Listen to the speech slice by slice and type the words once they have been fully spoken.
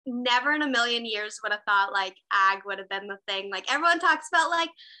never in a million years would have thought like ag would have been the thing. Like everyone talks about like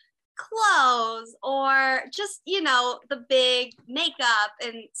clothes or just, the big makeup.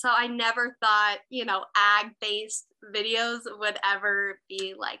 And so I never thought, ag based videos would ever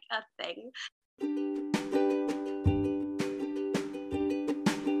be like a thing.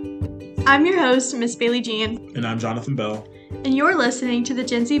 I'm your host, Miss Bailey Jean. And I'm Jonathan Bell. And you're listening to the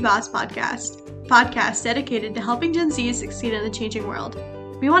Gen Z Boss podcast dedicated to helping Gen Z succeed in the changing world.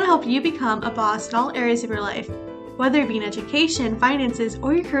 We want to help you become a boss in all areas of your life. Whether it be in education, finances,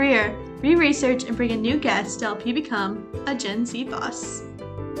 or your career, we research and bring in new guests to help you become a Gen Z boss.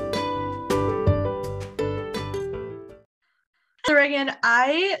 So Regan,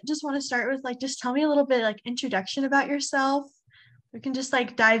 I just want to start with just tell me a little bit introduction about yourself. We can just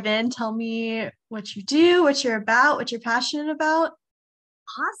dive in. Tell me what you do, what you're about, what you're passionate about.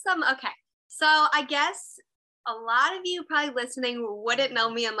 Awesome. Okay. So I guess a lot of you probably listening wouldn't know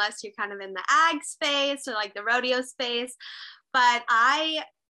me unless you're kind of in the ag space or the rodeo space. But I,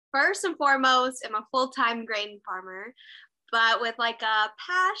 first and foremost, am a full-time grain farmer, but with a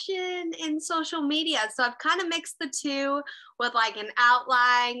passion in social media. So I've kind of mixed the two with an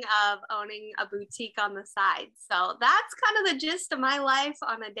outline of owning a boutique on the side. So that's kind of the gist of my life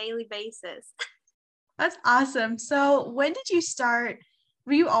on a daily basis. That's awesome. So when did you start?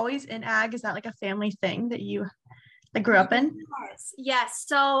 Were you always in ag? Is that a family thing that you grew up in? Yes.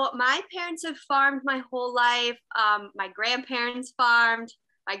 So my parents have farmed my whole life. My grandparents farmed.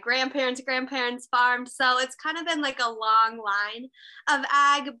 My grandparents' farmed. So it's kind of been a long line of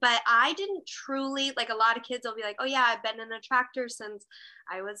ag, but I didn't truly, a lot of kids will be like, oh yeah, I've been in a tractor since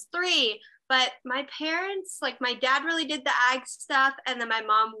I was 3. But my parents, my dad really did the ag stuff. And then my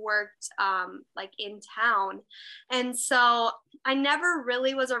mom worked in town. And so I never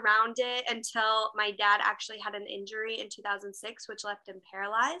really was around it until my dad actually had an injury in 2006, which left him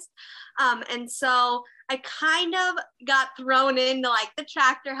paralyzed. And so I kind of got thrown into the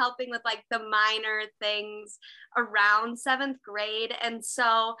tractor, helping with the minor things around 7th grade. And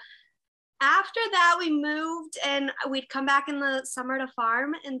so after that, we moved and we'd come back in the summer to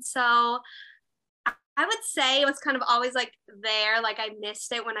farm. And so I would say it was kind of always there. I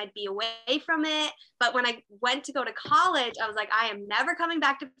missed it when I'd be away from it. But when I went to go to college, I was like, I am never coming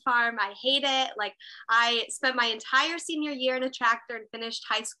back to farm. I hate it. I spent my entire senior year in a tractor and finished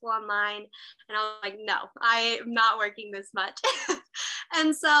high school online. And I was like, no, I am not working this much.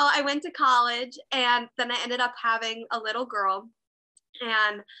 And so I went to college and then I ended up having a little girl.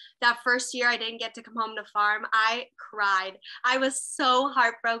 And that first year I didn't get to come home to farm. I cried. I was so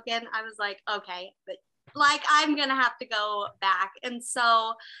heartbroken. I was like, okay, but I'm going to have to go back. And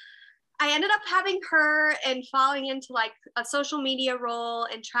so I ended up having her and falling into a social media role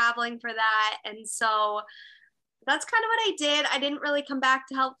and traveling for that. And so that's kind of what I did. I didn't really come back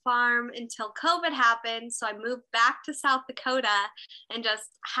to help farm until COVID happened. So I moved back to South Dakota and just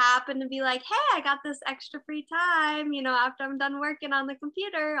happened to be like, hey, I got this extra free time. After I'm done working on the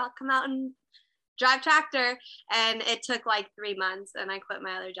computer, I'll come out and drive tractor. And it took 3 months and I quit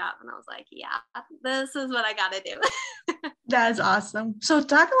my other job. And I was like, yeah, this is what I got to do. That is awesome. So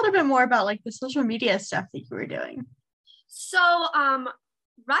talk a little bit more about the social media stuff that you were doing. So,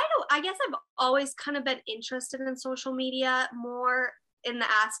 I guess I've always kind of been interested in social media more in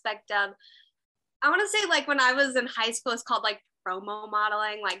the aspect of, I want to say when I was in high school, it's called promo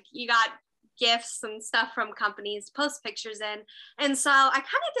modeling. You got gifts and stuff from companies, post pictures in. And so I kind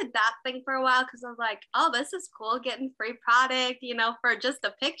of did that thing for a while because I was like, oh, this is cool, getting free product, for just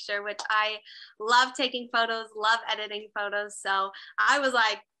a picture, which I love taking photos, love editing photos. So I was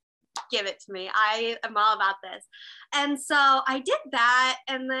like, give it to me. I am all about this. And so I did that.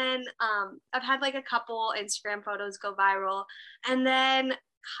 And then I've had a couple Instagram photos go viral. And then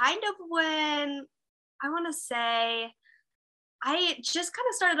kind of when I want to say, I just kind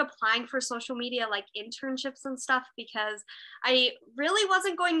of started applying for social media, internships and stuff, because I really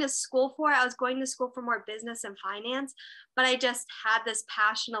wasn't going to school for it. I was going to school for more business and finance, but I just had this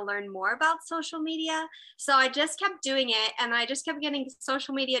passion to learn more about social media. So I just kept doing it and I just kept getting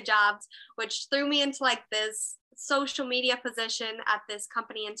social media jobs, which threw me into this social media position at this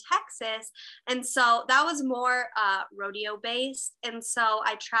company in Texas. And so that was more rodeo based. And so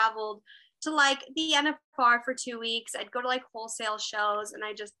I traveled to the NFR for 2 weeks. I'd go to wholesale shows and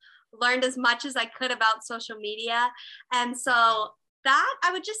I just learned as much as I could about social media. And so that,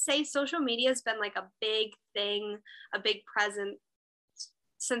 I would just say social media has been a big thing, a big present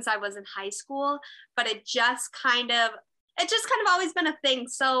since I was in high school, but it just kind of always been a thing.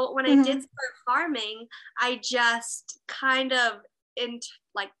 So when I did start farming, I just kind of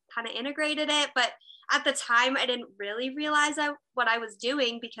integrated it, but at the time I didn't really realize what I was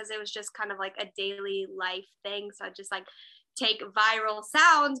doing because it was just kind of like a daily life thing. So I just like take viral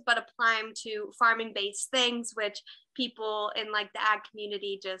sounds but apply them to farming based things, which people in like the ag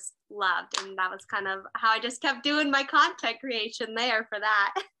community just loved. And that was kind of how I just kept doing my content creation there for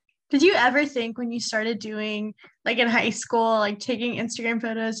that. Did you ever think when you started doing, like in high school, like taking Instagram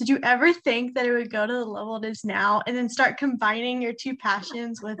photos, did you ever think that it would go to the level it is now and then start combining your two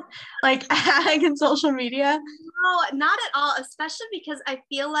passions with like ag and social media? No, not at all, especially because I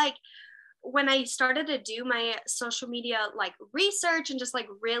feel like when I started to do my social media like research and just like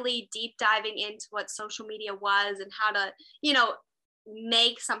really deep diving into what social media was and how to,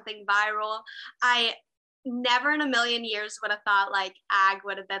 make something viral, I never in a million years would have thought like ag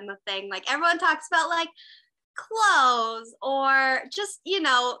would have been the thing. Like everyone talks about like clothes or just,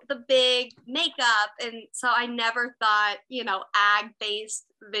 the big makeup. And so I never thought, ag based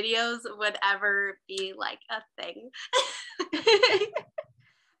videos would ever be like a thing.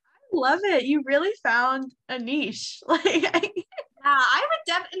 Love it. You really found a niche. Like, Yeah, I would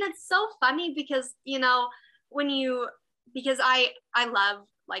definitely, and it's so funny because, because I love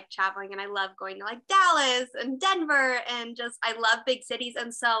like traveling and I love going to like Dallas and Denver and just, I love big cities.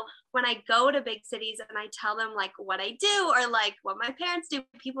 And so when I go to big cities and I tell them like what I do or like what my parents do,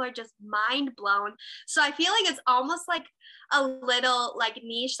 people are just mind blown. So I feel like it's almost like a little like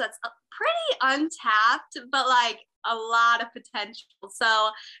niche that's pretty untapped, but like a lot of potential.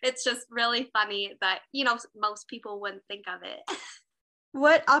 So it's just really funny that, most people wouldn't think of it.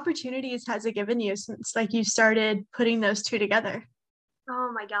 what opportunities has it given you since like you started putting those two together?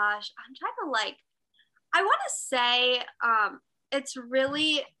 Oh my gosh. I'm trying to like, I want to say it's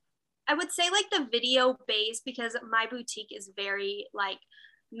really, I would say like the video base because my boutique is very like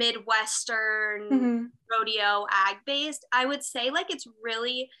Midwestern Mm-hmm. rodeo ag based. I would say like it's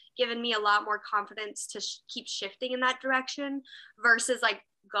really given me a lot more confidence to keep shifting in that direction versus like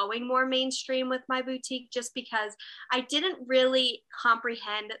going more mainstream with my boutique just because I didn't really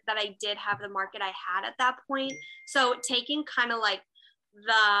comprehend that I did have the market I had at that point. So taking kind of like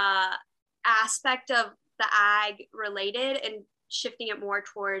the aspect of the ag related and shifting it more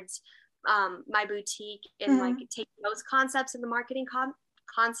towards my boutique and like taking those concepts and the marketing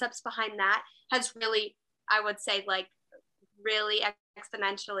concepts behind that has really, I would say, like really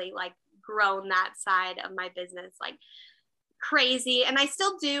exponentially like grown that side of my business like crazy. And I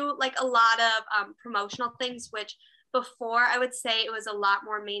still do like a lot of promotional things, which before I would say it was a lot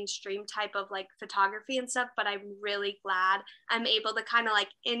more mainstream type of like photography and stuff, but I'm really glad I'm able to kind of like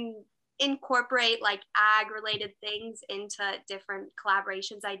incorporate like ag related things into different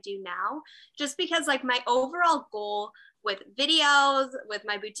collaborations I do now, just because like my overall goal with videos, with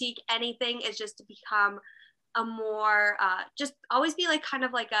my boutique, anything is just to become a more just always be like kind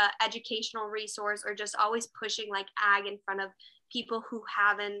of like a educational resource or just always pushing like ag in front of people who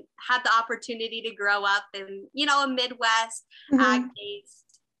haven't had the opportunity to grow up in a Midwest ag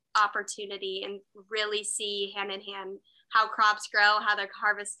based opportunity and really see hand in hand how crops grow, how they're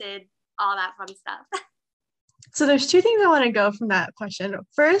harvested, all that fun stuff. So there's two things I want to go from that question.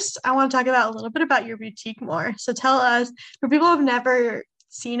 First, I want to talk about a little bit about your boutique more. So tell us, for people who have never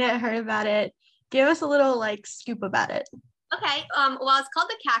seen it, heard about it, give us a little like scoop about it. Okay. Well, it's called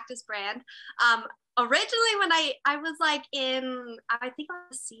the Cactus brand. Originally when I was like I think I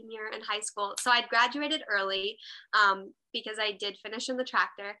was a senior in high school. So I'd graduated early because I did finish in the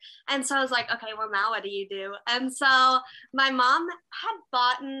tractor. And so I was like, okay, well now what do you do? And so my mom had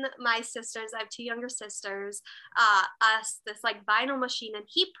bought my sisters, I have two younger sisters, us this like vinyl machine and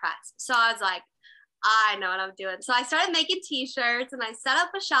heat press. So I was like, I know what I'm doing. So I started making t-shirts and I set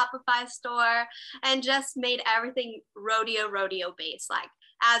up a Shopify store and just made everything rodeo based, like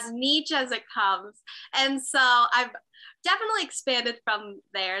as niche as it comes. And so I've definitely expanded from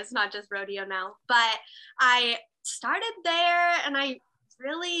there. It's not just rodeo now, but I started there and I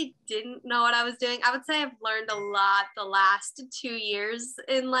really didn't know what I was doing. I would say I've learned a lot the last 2 years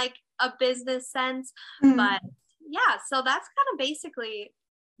in like a business sense, but yeah, so that's kind of basically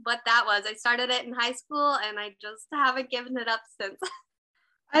what that was. I started it in high school and I just haven't given it up since.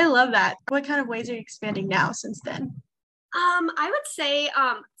 I love that. What kind of ways are you expanding now since then? I would say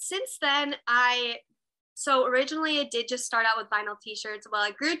since then so originally it did just start out with vinyl t-shirts. Well,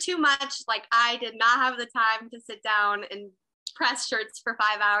 it grew too much. Like I did not have the time to sit down and press shirts for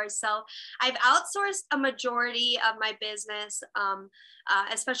 5 hours. So I've outsourced a majority of my business,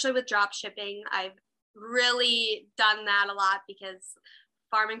 especially with drop shipping. I've really done that a lot because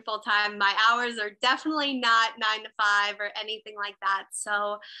farming full time. My hours are definitely not 9 to 5 or anything like that.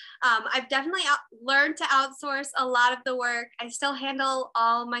 So I've definitely learned to outsource a lot of the work. I still handle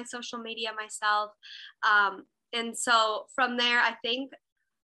all my social media myself. And so from there, I think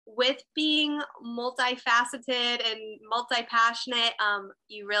with being multifaceted and multi-passionate,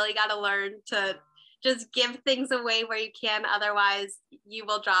 you really got to learn to just give things away where you can. Otherwise, you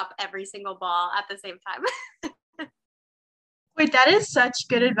will drop every single ball at the same time. Wait, that is such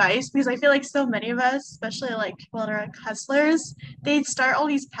good advice because I feel like so many of us, especially like people that are like hustlers, they start all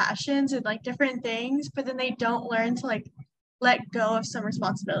these passions and like different things, but then they don't learn to like let go of some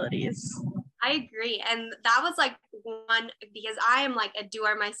responsibilities. I agree. And that was like one, because I am like a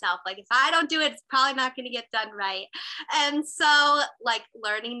doer myself. Like if I don't do it, it's probably not going to get done right. And so like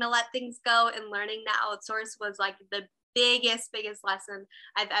learning to let things go and learning to outsource was like the biggest lesson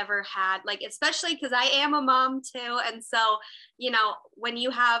I've ever had. Like, especially because I am a mom too. And so, when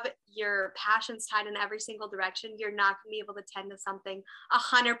you have your passions tied in every single direction, you're not going to be able to tend to something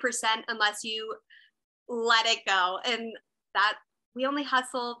 100% unless you let it go. And that we only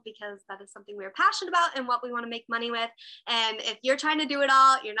hustle because that is something we're passionate about and what we want to make money with. And if you're trying to do it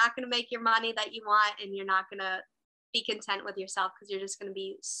all, you're not going to make your money that you want, and you're not going to be content with yourself because you're just going to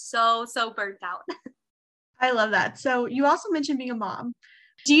be so burnt out. I love that. So you also mentioned being a mom.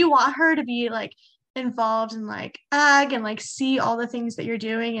 Do you want her to be like involved in like ag and like see all the things that you're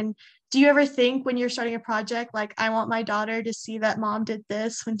doing? And do you ever think when you're starting a project, like, I want my daughter to see that mom did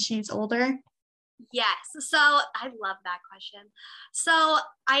this when she's older? Yes. So I love that question. So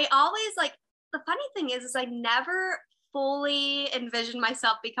I always like, the funny thing is I never fully envisioned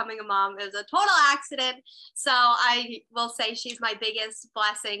myself becoming a mom. It was a total accident. So I will say she's my biggest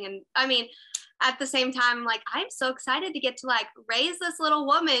blessing. And I mean, at the same time, like, I'm so excited to get to like raise this little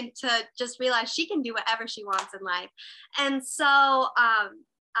woman to just realize she can do whatever she wants in life. And so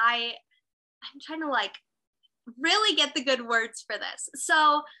I'm trying to like really get the good words for this.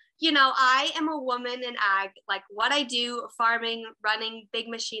 So I am a woman in ag. Like what I do, farming, running big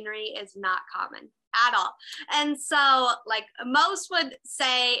machinery, is not common at all. And so like most would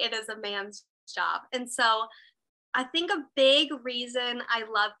say it is a man's job. And so I think a big reason I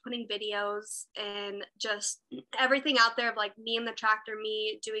love putting videos and just everything out there of like me in the tractor,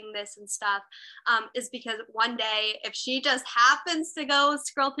 me doing this and stuff, is because one day if she just happens to go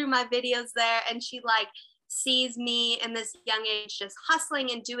scroll through my videos there and she like sees me in this young age just hustling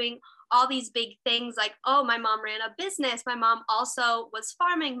and doing all these big things, like, oh, my mom ran a business, my mom also was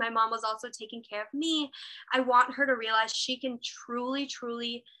farming, my mom was also taking care of me. I want her to realize she can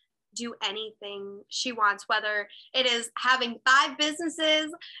truly do anything she wants, whether it is having 5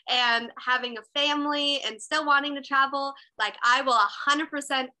 businesses and having a family and still wanting to travel. Like I will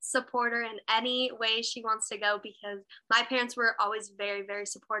 100% support her in any way she wants to go, because my parents were always very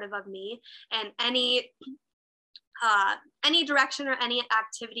supportive of me and any direction or any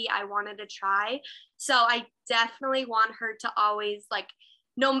activity I wanted to try. So I definitely want her to always like,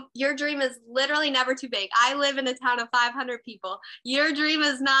 no, your dream is literally never too big. I live in a town of 500 people. Your dream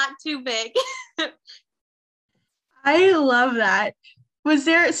is not too big. I love that.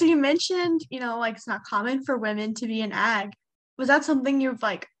 So you mentioned, like it's not common for women to be in ag. Was that something you've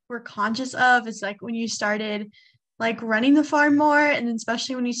like were conscious of? It's like when you started like running the farm more, and then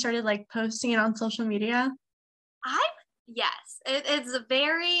especially when you started like posting it on social media? Yes, it's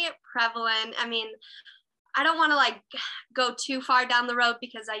very prevalent. I mean, I don't want to like go too far down the road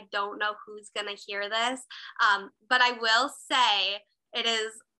because I don't know who's going to hear this. But I will say it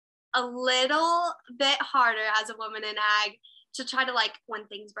is a little bit harder as a woman in ag to try to like, when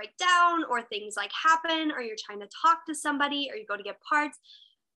things break down or things like happen, or you're trying to talk to somebody or you go to get parts,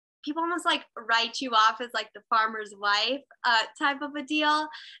 people almost like write you off as like the farmer's wife type of a deal.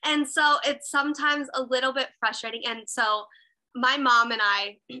 And so it's sometimes a little bit frustrating. And so my mom and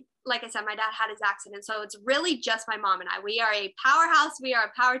I, like I said, my dad had his accident. So it's really just my mom and I. We are a powerhouse. We are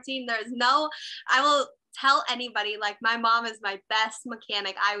a power team. I will tell anybody, like, my mom is my best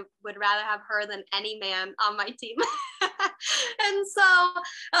mechanic. I would rather have her than any man on my team. And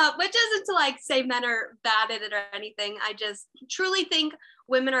so, which isn't to like say men are bad at it or anything. I just truly think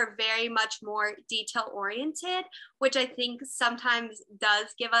women are very much more detail oriented, which I think sometimes does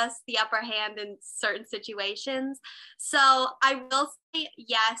give us the upper hand in certain situations. So I will say,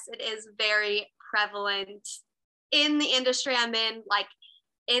 yes, it is very prevalent in the industry I'm in, like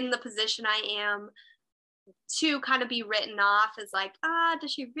in the position I am, to kind of be written off as like,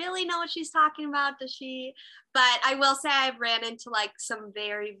 does she really know what she's talking about? But I will say I've ran into like some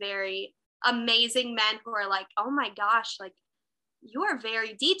very amazing men who are like, oh my gosh, like you are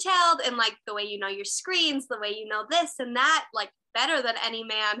very detailed in like the way you know your screens, the way you know this and that, like better than any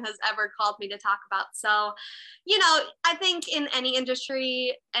man has ever called me to talk about. So, you know, I think in any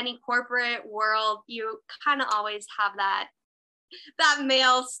industry, any corporate world, you kind of always have that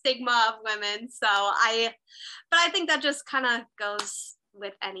male stigma of women. But I think that just kind of goes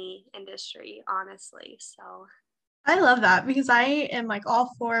with any industry, honestly. So I love that because I am like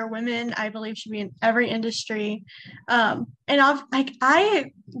all for women. I believe should be in every industry. And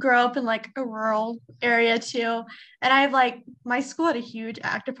I grew up in like a rural area too. And I have like my school had a huge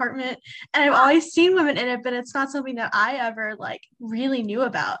ag department and I've always seen women in it, but it's not something that I ever like really knew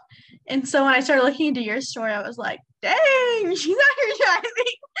about. And so when I started looking into your story, I was like, dang, she's out here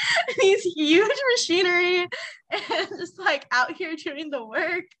driving these huge machinery and just like out here doing the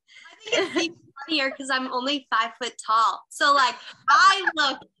work. I think it's funnier because I'm only 5 foot tall. So like I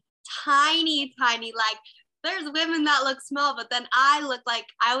look tiny. Like there's women that look small, but then I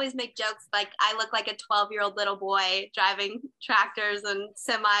always make jokes like I look like a 12-year-old little boy driving tractors and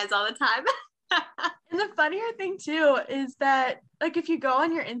semis all the time. And the funnier thing too is that like if you go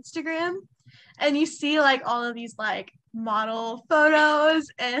on your Instagram and you see like all of these like model photos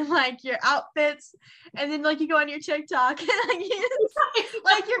and like your outfits, and then like you go on your TikTok and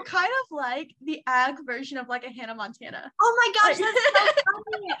like you're kind of like the ag version of like a Hannah Montana. Oh my gosh, that's so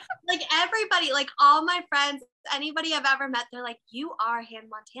funny. Like everybody, like all my friends, anybody I've ever met, they're like, you are Hannah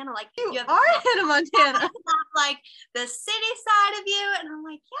Montana. Like you are Hannah Montana. Like the city side of you. And I'm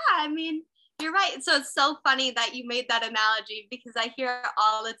like, yeah, I mean, you're right. So it's so funny that you made that analogy because I hear it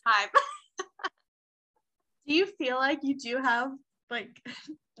all the time. Do you feel like you do have like,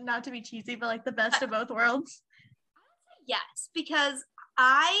 not to be cheesy, but like the best of both worlds? Yes, because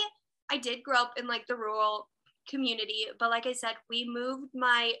I did grow up in like the rural community, but like I said, we moved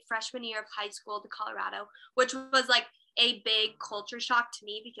my freshman year of high school to Colorado, which was like a big culture shock to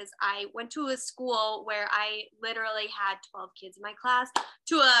me because I went to a school where I literally had 12 kids in my class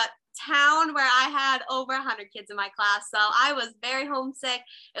to a town where I had over 100 kids in my class. So I was very homesick.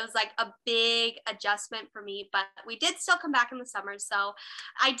 It was like a big adjustment for me, but we did still come back in the summer. So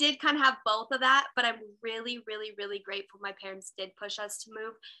I did kind of have both of that, but I'm really, really, really grateful my parents did push us to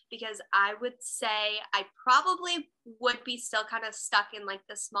move because I would say I probably would be still kind of stuck in like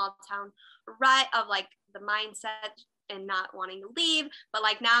the small town rut of like the mindset and not wanting to leave. But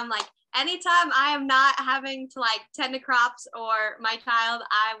like now I'm like, anytime I am not having to like tend to crops or my child,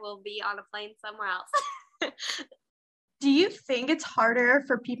 I will be on a plane somewhere else. Do you think it's harder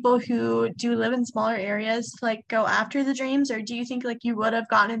for people who do live in smaller areas to like go after the dreams, or do you think like you would have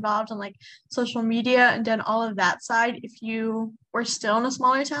gotten involved in like social media and done all of that side if you were still in a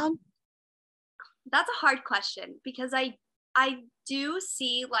smaller town? That's a hard question because I do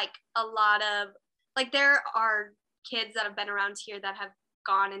see like a lot of like there are kids that have been around here that have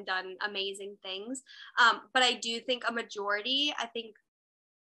gone and done amazing things. But I do think a majority, I think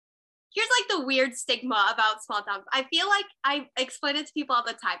here's like the weird stigma about small towns. I feel like I explain it to people all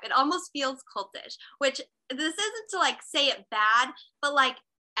the time. It almost feels cultish, which this isn't to like say it bad, but like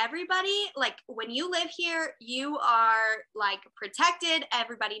everybody, like when you live here, you are like protected.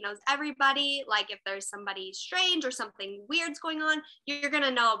 Everybody knows everybody. Like if there's somebody strange or something weird's going on, you're going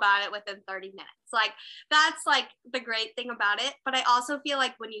to know about it within 30 minutes. Like that's like the great thing about it. But I also feel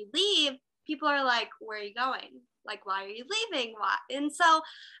like when you leave, people are like, where are you going? Like, why are you leaving? Why? And so,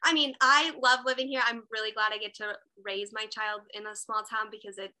 I mean, I love living here. I'm really glad I get to raise my child in a small town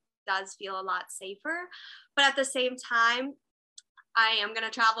because it does feel a lot safer. But at the same time, I am going to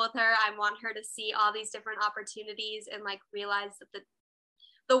travel with her. I want her to see all these different opportunities and like realize that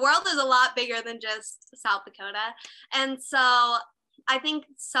the world is a lot bigger than just South Dakota. And so I think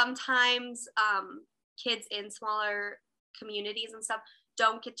sometimes kids in smaller communities and stuff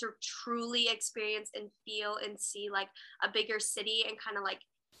don't get to truly experience and feel and see like a bigger city and kind of like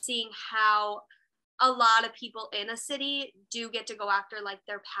seeing how a lot of people in a city do get to go after like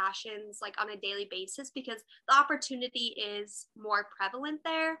their passions like on a daily basis because the opportunity is more prevalent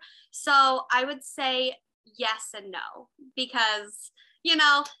there. So I would say yes and no because, you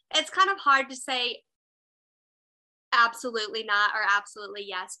know, it's kind of hard to say absolutely not or absolutely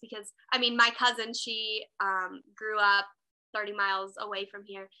yes because I mean my cousin, she grew up 30 miles away from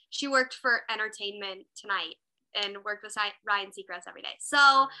here. She worked for Entertainment Tonight and worked with Ryan Seacrest every day.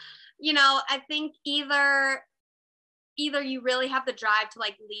 So, you know, I think either you really have the drive to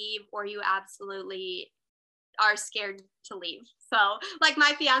like leave or you absolutely are scared to leave. So like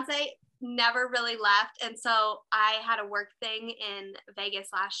my fiance never really left. And so I had a work thing in Vegas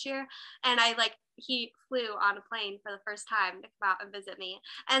last year and he flew on a plane for the first time to come out and visit me.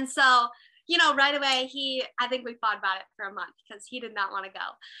 And so right away, I think we fought about it for a month because he did not want to go.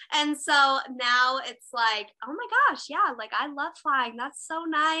 And so now it's like, oh my gosh, yeah, like I love flying. That's so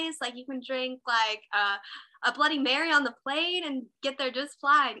nice. Like you can drink like a Bloody Mary on the plane and get there just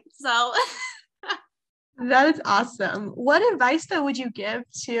flying. So That is awesome. What advice though would you give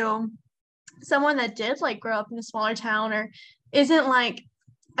to someone that did like grow up in a smaller town or isn't like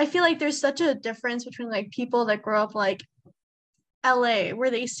I feel like there's such a difference between like people that grow up like LA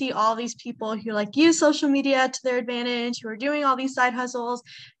where they see all these people who like use social media to their advantage, who are doing all these side hustles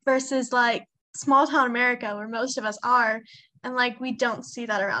versus like small town America where most of us are and like we don't see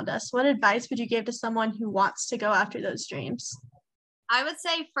that around us. What advice would you give to someone who wants to go after those dreams? I would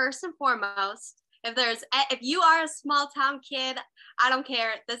say first and foremost, if you are a small town kid, I don't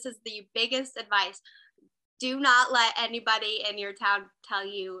care. This is the biggest advice. Do not let anybody in your town tell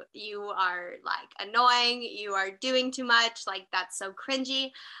you you are like annoying, you are doing too much, like that's so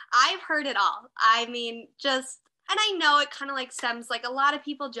cringy. I've heard it all. I mean, and I know it kind of like stems like a lot of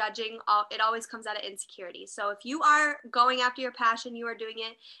people judging, it always comes out of insecurity. So if you are going after your passion, you are doing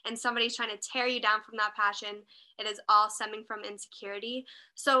it, and somebody's trying to tear you down from that passion, it is all stemming from insecurity.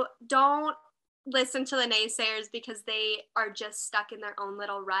 So don't listen to the naysayers because they are just stuck in their own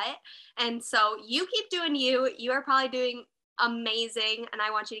little rut. And so you keep doing you are probably doing amazing, and I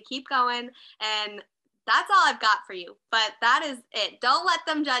want you to keep going, and that's all I've got for you. But that is it. Don't let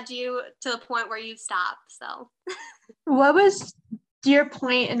them judge you to the point where you stop. So What was your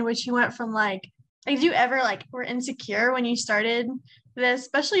point in which you went from like did you ever like were insecure when you started this,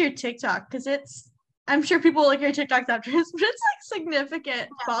 especially your TikTok? Because I'm sure people look at your TikToks after this, but it's like significant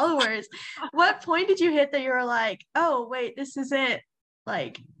followers. What point did you hit that you were like, oh wait, this is it?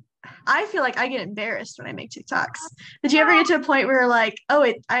 Like I feel like I get embarrassed when I make TikToks. Did you ever get to a point where you're like,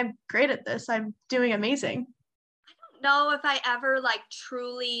 oh I'm great at this, I'm doing amazing? know if I ever like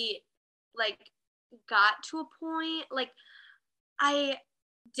truly like got to a point like I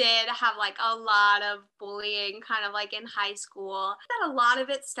did have like a lot of bullying kind of like in high school. That a lot of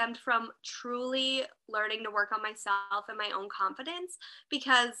it stemmed from truly learning to work on myself and my own confidence,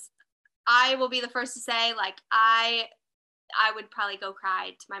 because I will be the first to say like I would probably go cry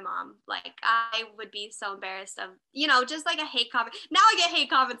to my mom. Like I would be so embarrassed of, just like a hate comment. Now I get hate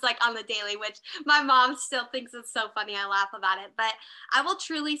comments like on the daily, which my mom still thinks it's so funny. I laugh about it. But I will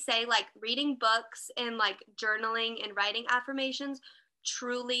truly say like reading books and like journaling and writing affirmations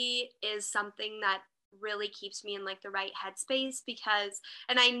truly is something that really keeps me in like the right headspace, because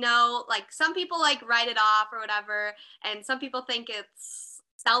and I know like some people like write it off or whatever, and some people think it's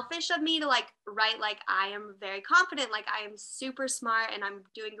selfish of me to like write like I am very confident, like I am super smart and I'm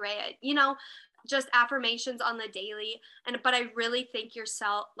doing great at, just affirmations on the daily. But I really think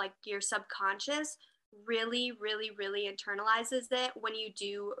yourself, like your subconscious really, really, really internalizes it when you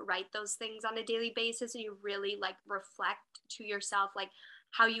do write those things on a daily basis and you really like reflect to yourself like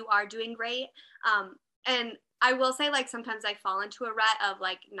how you are doing great. And I will say like sometimes I fall into a rut of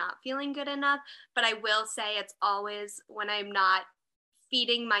like not feeling good enough, but I will say it's always when I'm not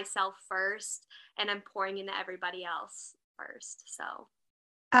feeding myself first and I'm pouring into everybody else first. So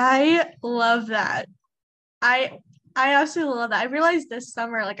I love that. I I absolutely love that. I realized this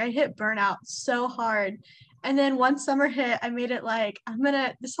summer, like I hit burnout so hard. And then once summer hit, I made it like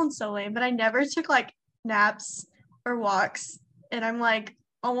this sounds so lame, but I never took like naps or walks. And I'm like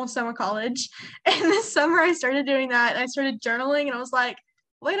almost done with college. And this summer I started doing that and I started journaling and I was like,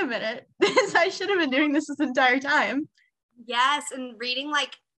 wait a minute, I should have been doing this entire time. yes, and reading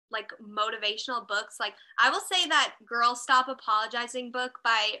like motivational books. Like I will say that Girl Stop Apologizing book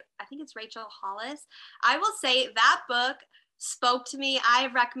by I think it's Rachel Hollis. I will say that book spoke to me. I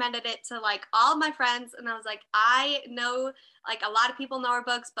have recommended it to like all of my friends, and I was like, I know like a lot of people know her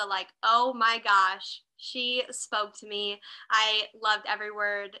books, but like, oh my gosh, she spoke to me. I loved every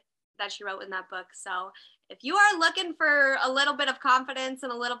word that she wrote in that book. So if you are looking for a little bit of confidence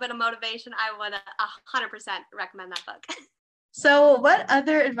and a little bit of motivation, I would 100% recommend that book. So, what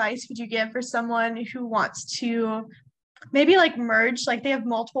other advice would you give for someone who wants to maybe like merge, like they have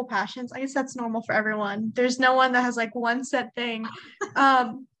multiple passions? I guess that's normal for everyone. There's no one that has like one set thing.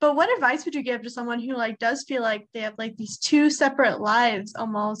 But what advice would you give to someone who like does feel like they have like these two separate lives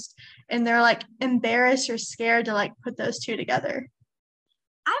almost, and they're like embarrassed or scared to like put those two together?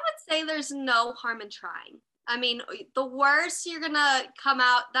 I would say there's no harm in trying. I mean, the worst you're gonna come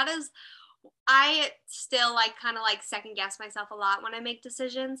out, that is, I still like kind of like second guess myself a lot when I make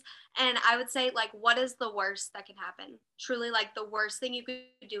decisions. And I would say, like, what is the worst that can happen? Truly, like, the worst thing you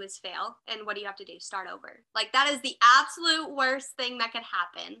could do is fail. And what do you have to do? Start over. Like, that is the absolute worst thing that could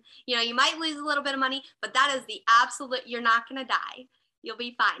happen. You might lose a little bit of money, but that is the absolute, you're not gonna die. You'll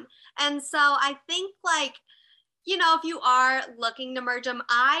be fine. And so I think like, you know, if you are looking to merge them,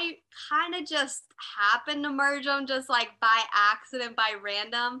 I kind of just happened to merge them just like by accident, by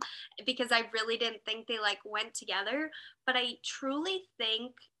random, because I really didn't think they like went together. But I truly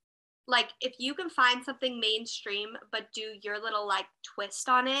think like if you can find something mainstream but do your little like twist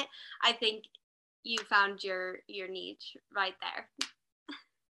on it, I think you found your niche right there.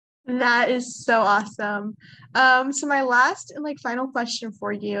 That is so awesome. So my last and like final question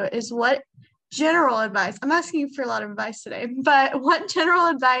for you is what general advice, I'm asking you for a lot of advice today, but what general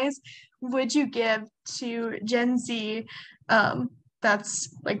advice would you give to Gen Z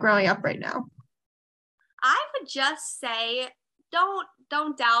that's like growing up right now? I would just say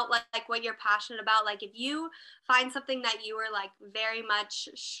don't doubt like what you're passionate about. Like if you find something that you are like very much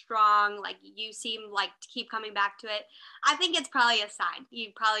strong, like you seem like to keep coming back to it, I think it's probably a sign.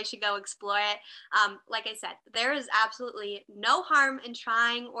 You probably should go explore it. Like I said, there is absolutely no harm in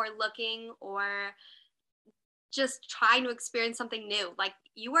trying or looking or just trying to experience something new. Like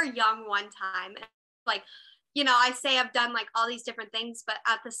you were young one time. Like, you know, I say I've done like all these different things, but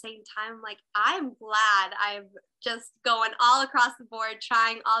at the same time, like I'm glad I'm just going all across the board,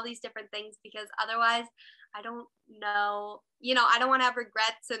 trying all these different things because otherwise I don't know, you know, I don't want to have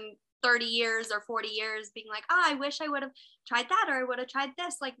regrets in 30 years or 40 years being like, oh, I wish I would have tried that or I would have tried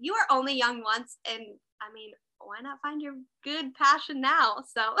this. Like you are only young once. And I mean, why not find your good passion now?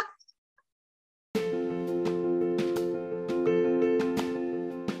 So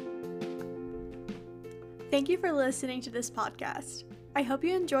Thank you for listening to this podcast. I hope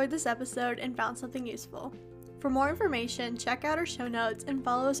you enjoyed this episode and found something useful. For more information, check out our show notes and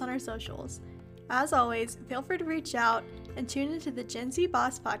follow us on our socials. As always, feel free to reach out and tune into the Gen Z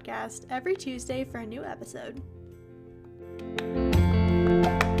Boss podcast every Tuesday for a new episode.